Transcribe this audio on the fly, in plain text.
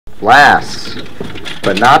Last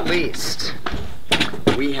but not least,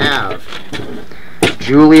 we have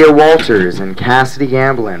Julia Walters and Kassidy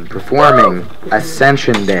Gambelin performing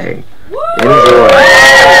Ascension Day. Enjoy.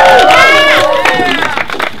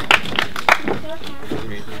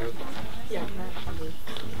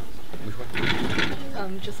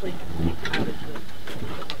 Just like out of the...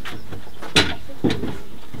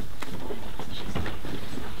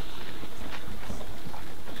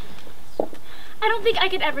 I don't think I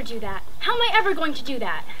could ever do that. How am I ever going to do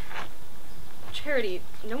that? Charity,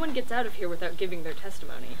 no one gets out of here without giving their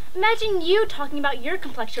testimony. Imagine you talking about your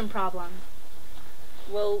complexion problem.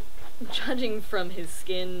 Well, judging from his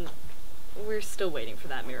skin, we're still waiting for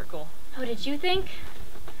that miracle. Oh, did you think?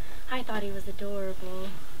 I thought he was adorable.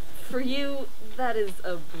 For you, that is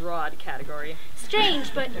a broad category.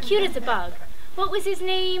 Strange, but cute as a bug. What was his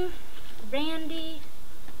name? Randy?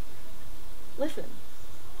 Listen,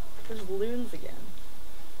 there's loons again.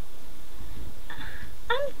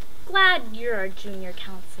 I'm glad you're our junior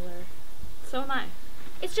counselor. So am I.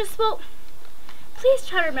 It's just, well, please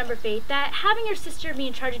try to remember, Faith, that having your sister be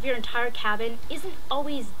in charge of your entire cabin isn't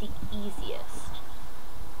always the easiest.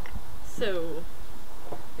 So,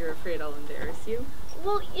 you're afraid I'll embarrass you?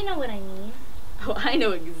 Well, you know what I mean. Oh, I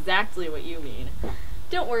know exactly what you mean.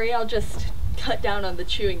 Don't worry, I'll just cut down on the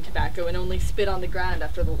chewing tobacco and only spit on the ground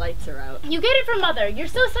after the lights are out. You get it from Mother. You're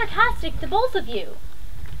so sarcastic, the both of you.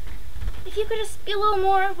 If you could just be a little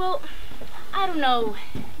more, well, I don't know,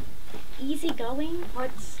 easygoing? What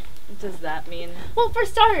does that mean? Well, for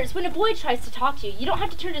starters, when a boy tries to talk to you, you don't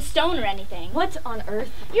have to turn to stone or anything. What on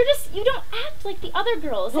earth? You don't act like the other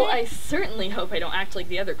girls. Well, I certainly hope I don't act like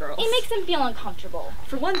the other girls. It makes them feel uncomfortable.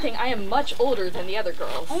 For one thing, I am much older than the other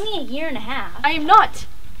girls. Only a year and a half. I am not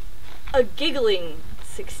a giggling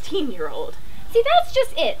 16-year-old. See, that's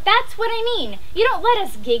just it. That's what I mean. You don't let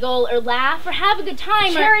us giggle or laugh or have a good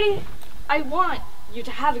time. Charity, I want you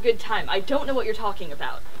to have a good time. I don't know what you're talking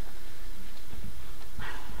about.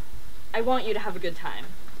 I want you to have a good time.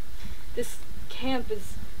 This camp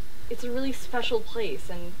it's a really special place,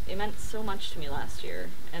 and it meant so much to me last year,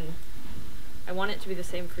 and I want it to be the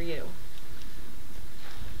same for you.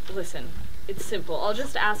 Listen, it's simple. I'll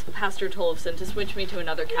just ask Pastor Tollefson to switch me to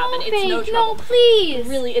another cabin. No, it's no Faith, trouble. no, please.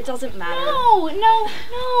 Really, it doesn't matter. No.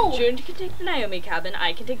 June can take the Naomi cabin.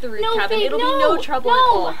 I can take the Ruth No, cabin. Faith, It'll be no trouble at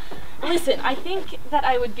all. Listen, I think that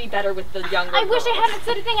I would be better with the younger I wish girls. I hadn't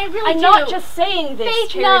said a thing. I really I'm do. not just saying this, Faith,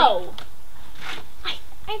 Charity. no.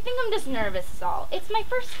 I think I'm just nervous is all. It's my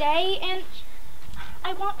first day, and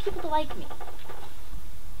I want people to like me.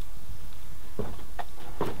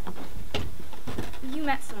 You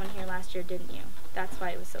met someone here last year, didn't you? That's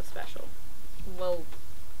why it was so special. Well,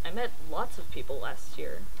 I met lots of people last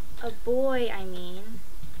year. A boy, I mean.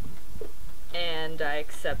 And I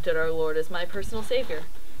accepted our Lord as my personal savior.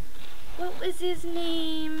 What was his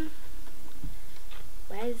name?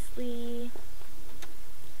 Wesley.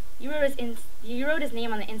 You wrote his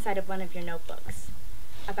name on the inside of one of your notebooks.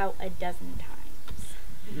 About a dozen times.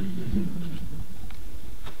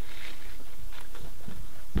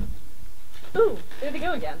 Ooh, there they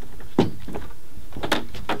go again.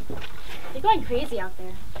 They're going crazy out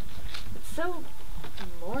there. It's so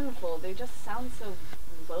mournful. They just sound so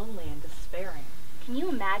lonely and despairing. Can you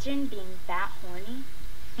imagine being that horny?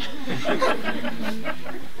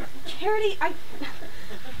 Charity,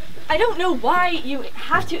 I don't know why you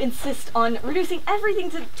have to insist on reducing everything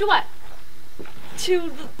to what?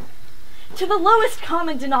 To the lowest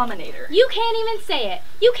common denominator. You can't even say it.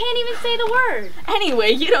 You can't even say the word.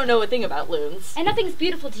 Anyway, you don't know a thing about loons. And nothing's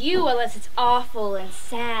beautiful to you unless it's awful and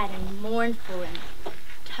sad and mournful and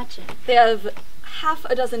touching. They have half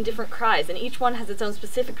a dozen different cries, and each one has its own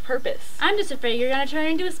specific purpose. I'm just afraid you're gonna turn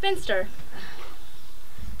into a spinster.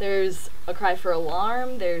 There's a cry for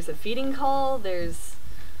alarm, there's a feeding call, there's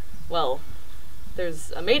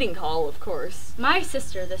a mating call, of course. My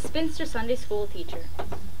sister, the spinster Sunday school teacher.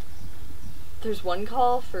 There's one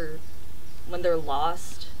call for when they're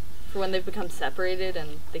lost, for when they've become separated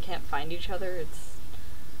and they can't find each other. It's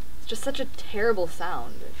just such a terrible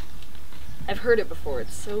sound. I've heard it before.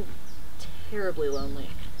 It's so terribly lonely.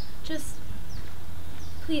 Just,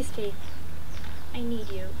 please, Faith. I need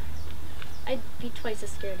you. I'd be twice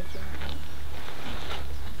as scared if you weren't me.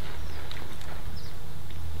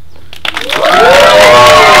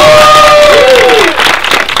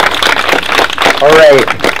 All right.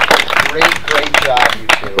 Great job, you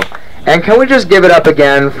two. And can we just give it up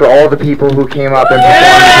again for all the people who came up and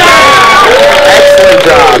performed? Excellent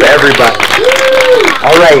job, everybody.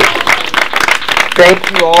 All right.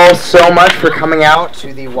 Thank you all so much for coming out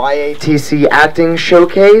to the YATC Acting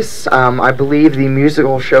Showcase. I believe the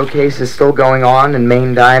musical showcase is still going on in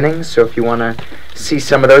main dining, so if you want to see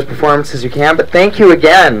some of those performances, you can. But thank you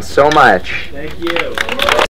again so much. Thank you.